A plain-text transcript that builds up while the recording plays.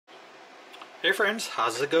Hey friends,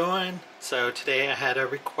 how's it going? So today I had a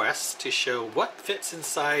request to show what fits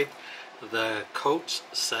inside the Coach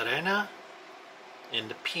Serena in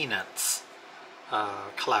the Peanuts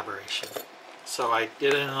collaboration. So I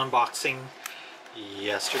did an unboxing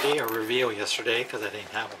yesterday, a reveal yesterday, because I didn't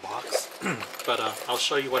have a box. But I'll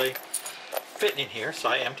show you what I fit in here. So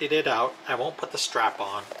I emptied it out. I won't put the strap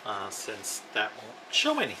on since that won't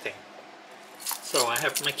show anything. So I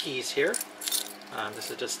have my keys here.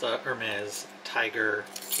 This is just a Hermes Tiger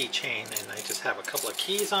keychain, and I just have a couple of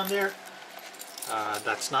keys on there.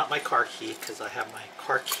 That's not my car key because I have my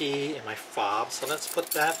car key in my fob. So let's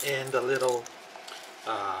put that in the little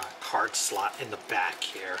card slot in the back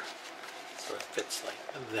here. So it fits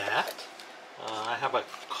like that. I have a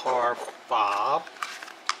car fob.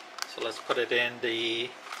 So let's put it in the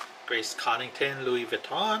Grace Coddington Louis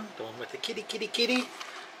Vuitton, the one with the kitty.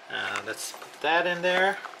 Let's put that in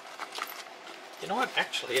there. You know what,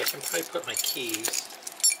 actually I can probably put my keys,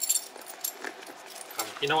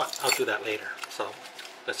 you know what, I'll do that later. So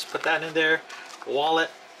let's put that in there. Wallet,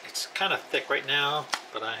 it's kind of thick right now,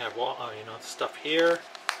 but I have stuff here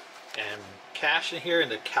and cash in here in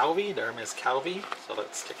the Calvi, the Hermes Calvi. So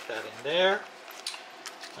let's stick that in there.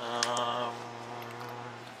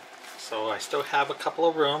 So I still have a couple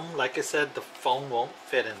of room. Like I said, the phone won't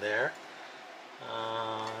fit in there.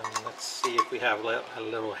 Let's see if we have a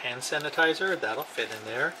little hand sanitizer. That'll fit in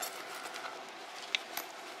there.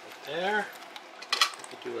 Right there.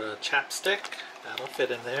 We do a chapstick. That'll fit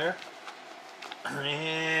in there.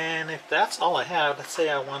 And if that's all I have, let's say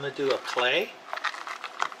I want to do a clay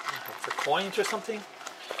for coins or something.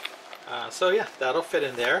 So yeah, that'll fit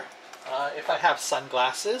in there. If I have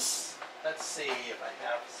sunglasses, let's see if I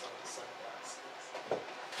have some sunglasses.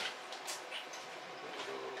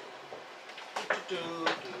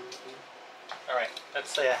 Alright, let's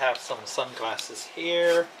say I have some sunglasses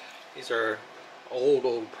here. These are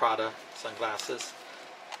old Prada sunglasses.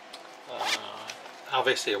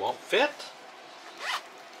 Obviously it won't fit.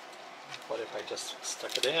 What if I just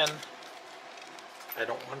stuck it in? I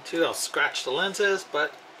don't want to. I'll scratch the lenses,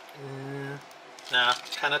 but nah,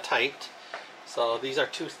 kind of tight. So these are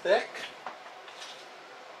too thick.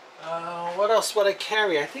 What else would I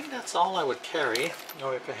carry? I think that's all I would carry.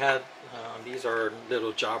 Or if I had, these are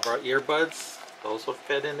little Jabra earbuds. Those would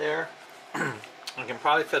fit in there. I can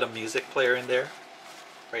probably fit a music player in there,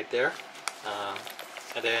 right there.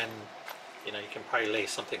 And then, you can probably lay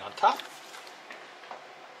something on top.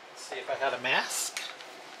 Let's see if I had a mask.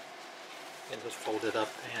 And just fold it up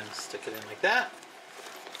and stick it in like that.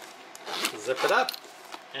 Zip it up,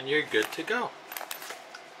 and you're good to go.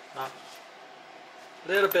 Not a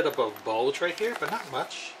little bit of a bulge right here, but not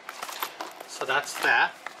much. So that's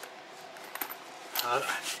that.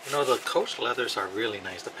 The Coach leathers are really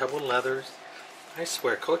nice. The pebble leathers, I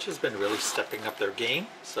swear, Coach has been really stepping up their game.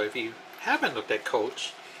 So if you haven't looked at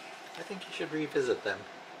Coach, I think you should revisit them.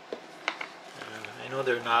 I know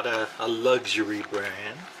they're not a luxury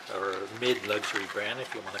brand, or mid-luxury brand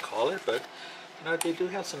if you want to call it, but they do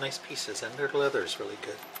have some nice pieces, and their leather is really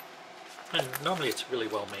good. And normally it's really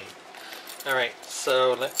well made. Alright,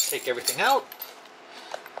 so let's take everything out.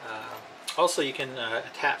 Also, you can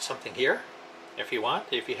attach something here if you want,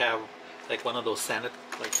 if you have like one of those sandals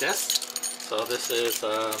like this. So this is,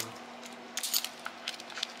 I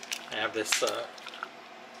have this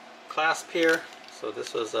clasp here. So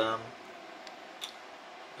this was,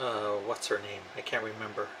 what's her name? I can't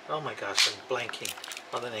remember. Oh my gosh, I'm blanking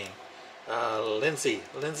on the name.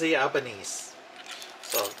 Lindsay Albanese.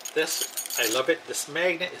 So this, I love it. This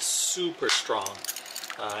magnet is super strong.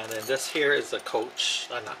 And then this here is a Coach,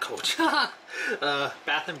 not Coach,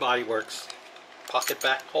 Bath and Body Works pocket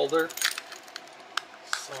back holder.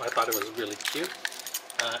 So I thought it was really cute.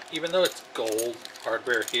 Even though it's gold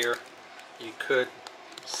hardware here, you could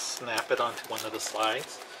snap it onto one of the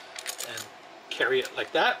slides and carry it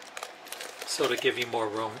like that, so to give you more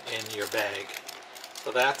room in your bag.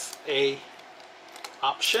 So that's a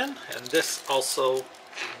option. And this also,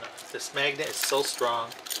 this magnet is so strong,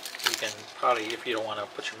 you can probably, if you don't want to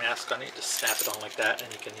put your mask on it, just snap it on like that,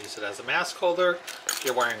 and you can use it as a mask holder. If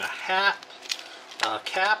you're wearing a hat,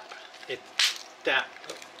 cap, the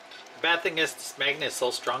bad thing is this magnet is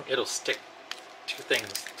so strong, it'll stick to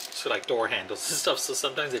things, to like door handles and stuff, so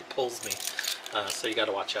sometimes it pulls me. So you got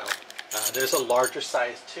to watch out. There's a larger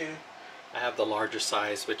size too. I have the larger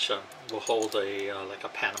size, which will hold a like a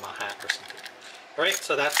Panama hat or something. Alright,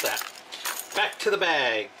 so that's that. Back to the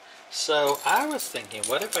bag. So I was thinking,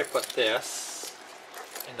 what if I put this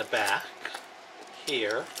in the back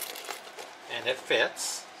here, and it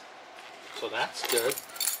fits, so that's good.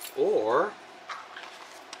 Or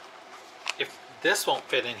if this won't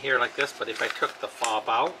fit in here like this, but if I took the fob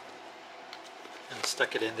out and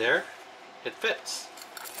stuck it in there, it fits.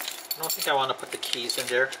 I don't think I want to put the keys in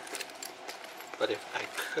there, but if I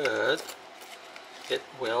could, it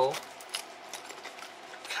will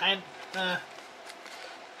kind of, I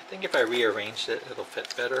think if I rearranged it, it'll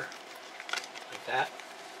fit better like that.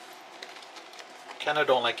 Kind of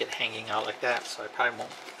don't like it hanging out like that, so I probably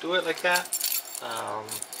won't do it like that.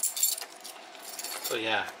 So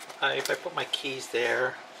yeah, if I put my keys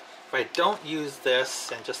there, if I don't use this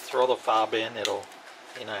and just throw the fob in, it'll,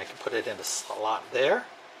 you know, I can put it in the slot there,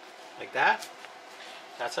 like that.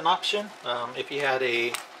 That's an option. If you had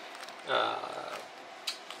a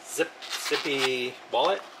zippy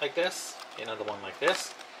wallet like this, you know, the one like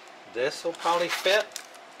this, this will probably fit.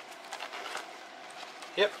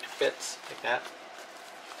 Yep, it fits like that.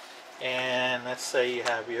 And let's say you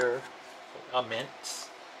have your mints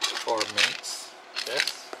or mints,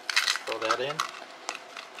 this, throw that in.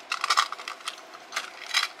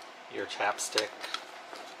 Your chapstick.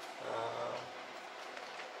 I'm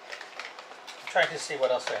trying to see what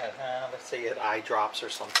else I had. Let's say you had eye drops or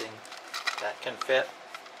something that can fit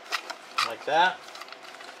like that.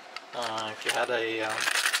 If you had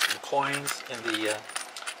some coins in the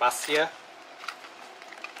fascia,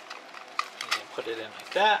 you put it in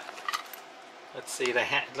like that. Let's see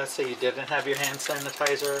let's say you didn't have your hand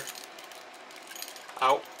sanitizer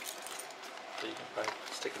out, so you can probably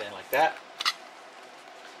stick it in like that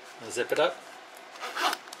and zip it up,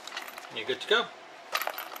 and you're good to go.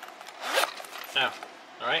 Now,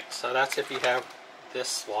 all right, so that's if you have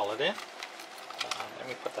this wallet in. Let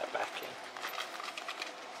me put that back in.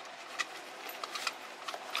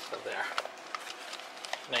 So there.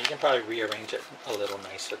 Now you can probably rearrange it a little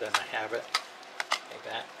nicer than I have it, like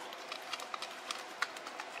that.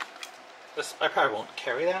 This, I probably won't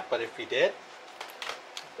carry that, but if you did,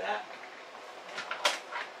 like that.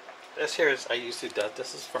 This here is, I usually do,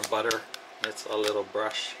 this is from Butter. It's a little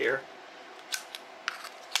brush here.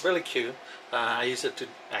 It's really cute. I use it to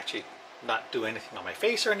actually not do anything on my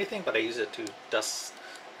face or anything, but I use it to dust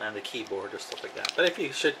on the keyboard or stuff like that. But if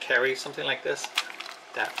you should carry something like this,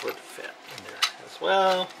 that would fit in there as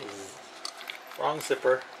well. Wrong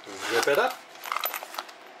zipper. Zip it up.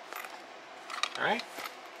 Alright.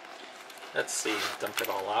 Let's see. Dump it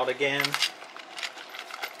all out again.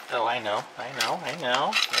 Oh, I know.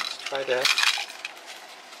 Let's try this.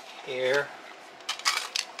 Here.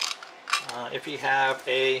 If you have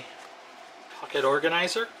a pocket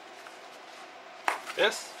organizer,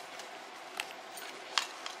 this,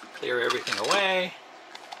 clear everything away.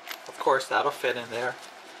 Of course, that'll fit in there.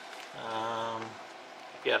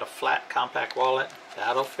 If you had a flat compact wallet,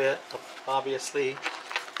 that'll fit, obviously.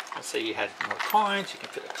 Let's say you had more coins, you can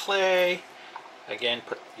fit a clay. Again,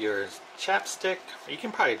 put your chapstick. You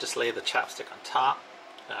can probably just lay the chapstick on top.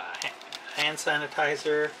 Hand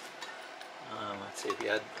sanitizer. Let's see if you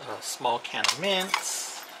had a small can of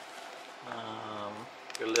mints.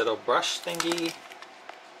 Your little brush thingy.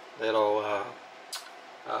 Little,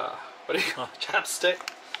 what do you call it? Chapstick.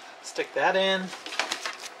 Stick that in.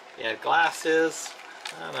 You had glasses.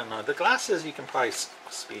 I don't know. The glasses you can probably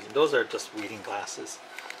squeeze. Those are just reading glasses.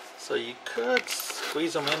 So you could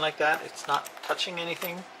squeeze them in like that. It's not touching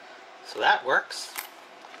anything. So that works.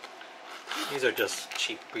 These are just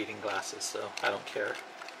cheap reading glasses, so I don't care.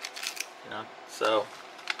 You know, so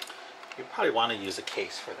you probably want to use a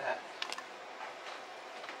case for that.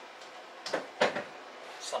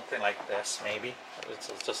 Something like this, maybe.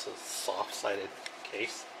 It's just a soft-sided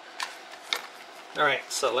case. Alright,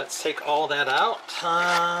 so let's take all that out.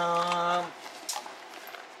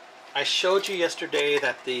 I showed you yesterday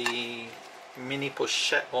that the mini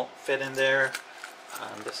pochette won't fit in there.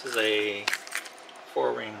 This is a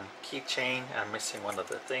 4-ring keychain. I'm missing one of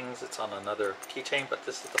the things. It's on another keychain, but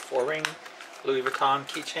this is the 4-ring Louis Vuitton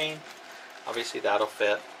keychain. Obviously that'll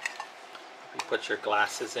fit. If you put your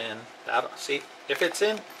glasses in, that'll, see, if it's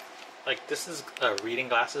in, like this is reading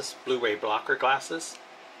glasses, Blu-ray blocker glasses.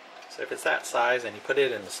 So if it's that size and you put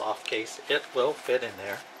it in the soft case, it will fit in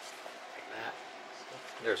there like that. So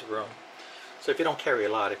there's room. So if you don't carry a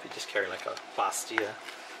lot, if you just carry like a fascia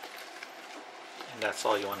and that's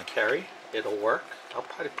all you want to carry, it'll work. I'll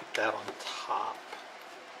probably put that on top.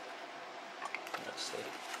 Let's see.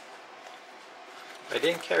 If I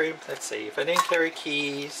didn't carry, let's see, if I didn't carry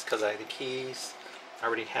keys, because I had the keys I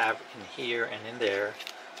already have in here and in there,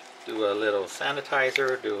 do a little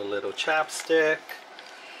sanitizer, do a little chapstick,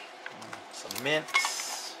 some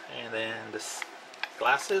mints, and then this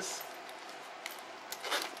glasses.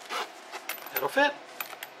 It'll fit.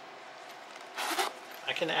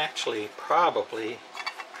 I can actually probably,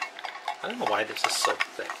 I don't know why this is so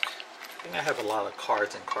thick. I think I have a lot of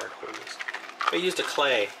cards and card holders. If I used a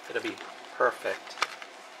clay, it'll be perfect.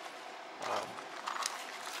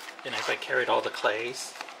 And if I carried all the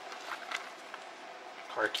clays,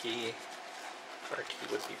 card key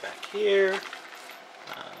would be back here.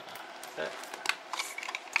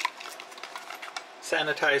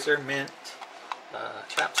 Sanitizer, mint,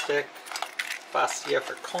 chapstick, fascia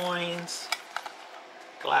for coins,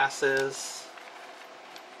 glasses,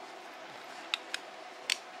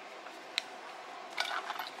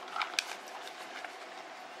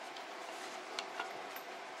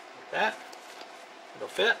 like that. It'll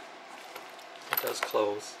fit. It does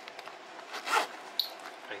close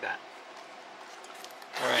like that.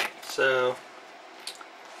 Alright, so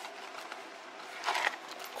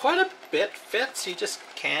quite a bit fits. You just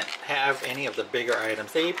can't have any of the bigger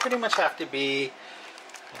items. They pretty much have to be,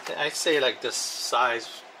 I'd say, like this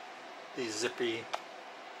size. The zippy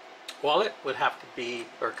wallet would have to be,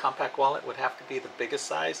 or compact wallet would have to be the biggest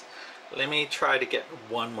size. Let me try to get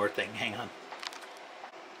one more thing. Hang on.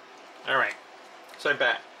 Alright, so I'm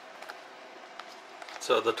back.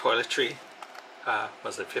 So the toiletry,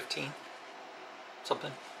 was it 15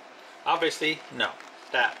 something? Obviously, no,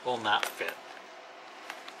 that will not fit.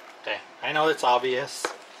 Okay, I know it's obvious,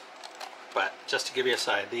 but just to give you a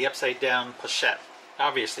side, the upside down pochette,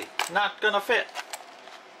 obviously not gonna fit,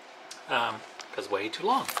 because way too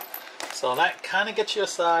long. So that kind of gets you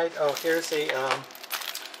aside. Oh, here's a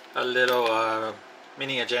little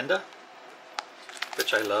mini agenda,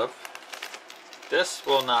 which I love. This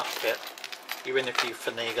will not fit. Even if you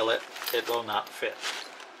finagle it, it will not fit.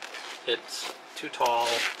 It's too tall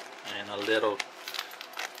and a little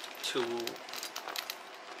too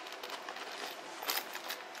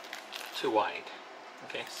wide.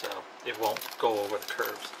 Okay, so it won't go over the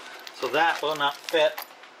curves. So that will not fit.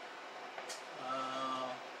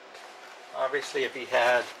 Obviously, if you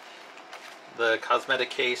had the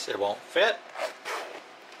cosmetic case, it won't fit.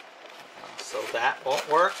 So that won't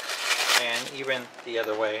work. And even the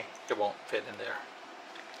other way, it won't fit in there.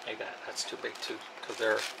 Like that. That's too big too, because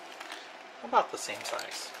they're about the same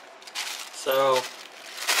size. So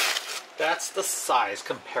that's the size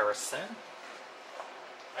comparison.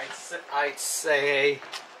 I'd say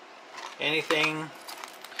anything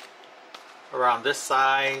around this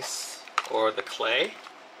size, or the clay.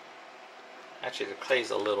 Actually, the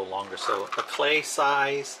clay's a little longer, so a clay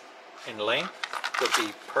size in length would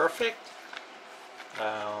be perfect.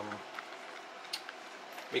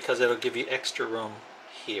 Because it'll give you extra room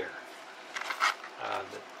here.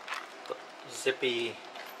 The zippy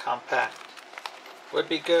compact would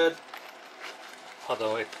be good,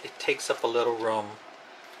 although it takes up a little room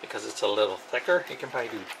because it's a little thicker. You can probably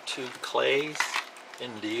do 2 clays in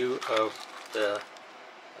lieu of the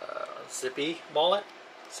zippy wallet,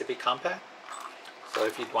 zippy compact. So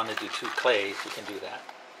if you'd want to do 2 clays, you can do that.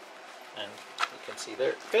 And you can see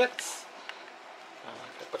there it fits.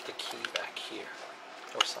 I put the key back here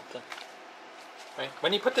or something. Right?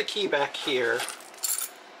 When you put the key back here,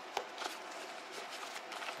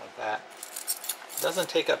 like that, it doesn't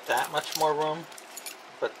take up that much more room,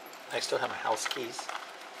 but I still have my house keys.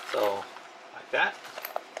 So like that.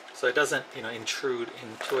 So it doesn't, intrude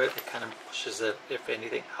into it. It kind of pushes it, if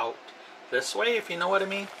anything, out this way, if you know what I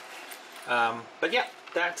mean. But yeah,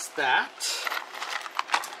 that's that.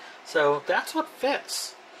 So that's what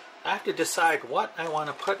fits. I have to decide what I want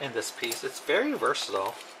to put in this piece. It's very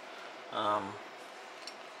versatile. I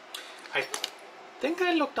think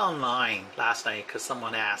I looked online last night because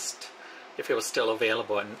someone asked if it was still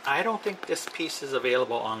available, and I don't think this piece is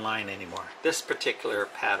available online anymore. This particular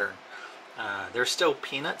pattern. There's still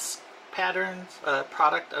Peanuts patterns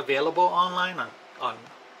product available online on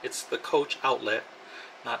it's the Coach outlet,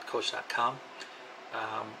 not Coach.com.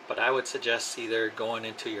 But I would suggest either going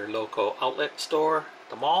into your local outlet store,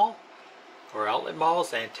 the mall, or outlet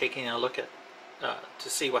malls, and taking a look at to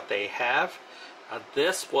see what they have.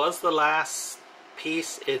 This was the last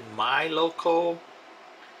piece in my local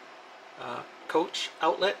Coach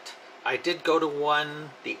outlet. I did go to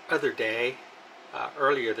one the other day,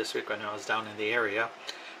 earlier this week when I was down in the area,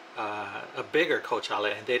 a bigger Coach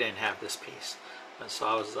outlet, and they didn't have this piece. And so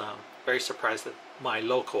I was very surprised that my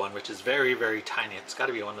local one, which is very, very tiny, it's got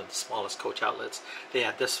to be one of the smallest Coach outlets, they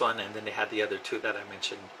had this one, and then they had the other 2 that I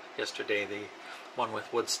mentioned yesterday, the one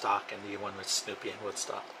with Woodstock and the one with Snoopy and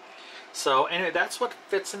Woodstock. So anyway, that's what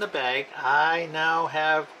fits in the bag. I now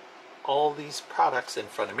have all these products in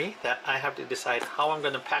front of me that I have to decide how I'm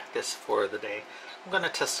going to pack this for the day. I'm going to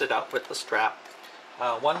test it out with the strap.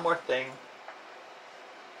 One more thing.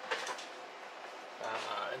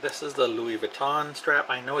 This is the Louis Vuitton strap.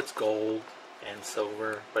 I know it's gold and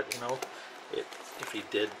silver, but if you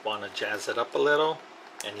did want to jazz it up a little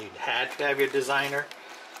and you had to have your designer,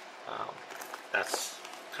 that's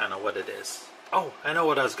kind of what it is. Oh, I know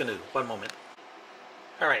what I was going to do. One moment.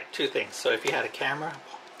 Alright, two things. So if you had a camera,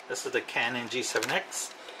 this is the Canon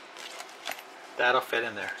G7X. That'll fit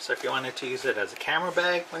in there. So if you wanted to use it as a camera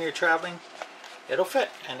bag when you're traveling, it'll fit.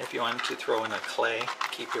 And if you wanted to throw in a clay,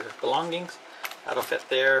 keep your belongings, that'll fit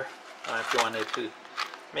there. If you wanted to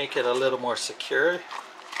make it a little more secure,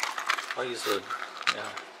 I'll use the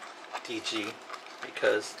DG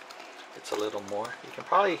because it's a little more. You can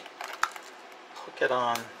probably hook it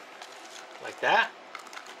on like that,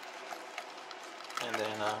 and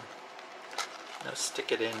then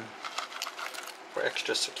stick it in for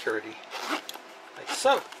extra security, like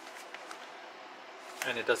so,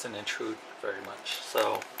 and it doesn't intrude very much.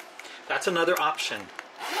 So that's another option,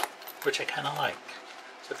 which I kind of like.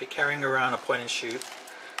 So if you're carrying around a point and shoot,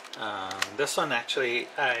 this one actually,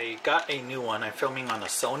 I got a new one. I'm filming on a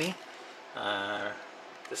Sony.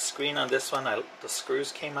 The screen on this one, the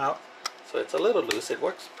screws came out, so it's a little loose. It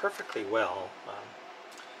works perfectly well,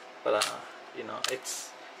 but you know,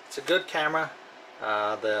 it's a good camera.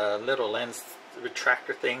 The little lens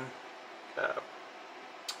retractor thing,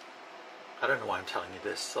 I don't know why I'm telling you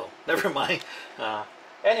this, so never mind.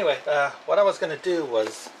 Anyway, what I was going to do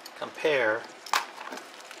was compare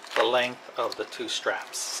the length of the two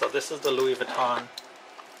straps. So this is the Louis Vuitton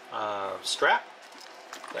strap.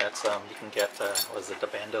 That's you can get was it the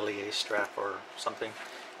bandolier strap or something?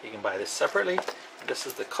 You can buy this separately. And this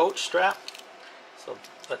is the Coach strap. So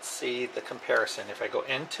let's see the comparison. If I go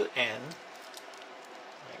end to end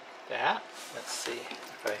like that, let's see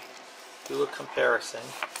if I do a comparison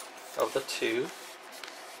of the two.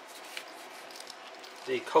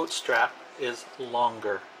 The Coach strap is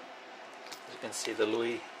longer. As you can see, the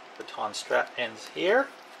Louis Vuitton strap ends here,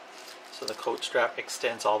 so the Coach strap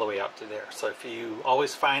extends all the way out to there. So if you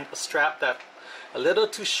always find a strap that's a little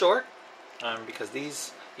too short, because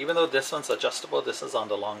these, even though this one's adjustable, this is on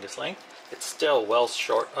the longest length, it's still well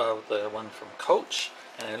short of the one from Coach,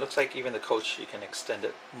 and it looks like even the Coach, you can extend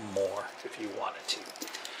it more if you wanted to.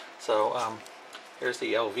 So here's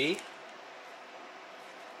the LV,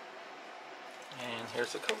 and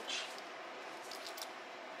here's the Coach.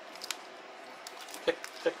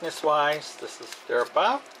 Thickness wise, they're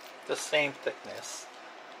about the same thickness.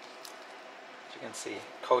 As you can see,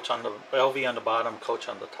 Coach on the LV on the bottom, Coach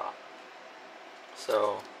on the top.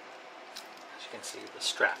 So as you can see, the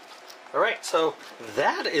strap. Alright, so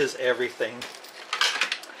that is everything.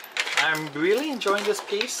 I'm really enjoying this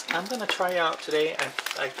piece. I'm going to try out today.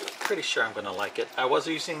 I'm pretty sure I'm going to like it. I was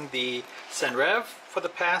using the Senreve for the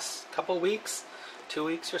past couple weeks, 2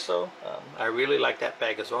 weeks or so. I really like that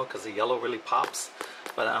bag as well because the yellow really pops.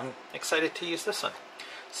 But I'm excited to use this one.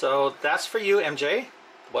 So that's for you, MJ.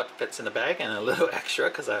 What fits in the bag, and a little extra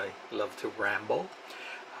because I love to ramble.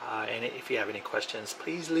 And if you have any questions,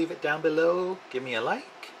 please leave it down below. Give me a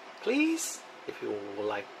like, please. If you would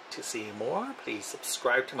like to see more, please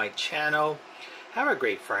subscribe to my channel. Have a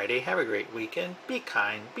great Friday. Have a great weekend. Be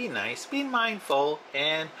kind, be nice, be mindful,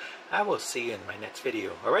 and I will see you in my next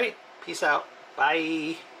video. Alright? Peace out.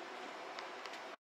 Bye.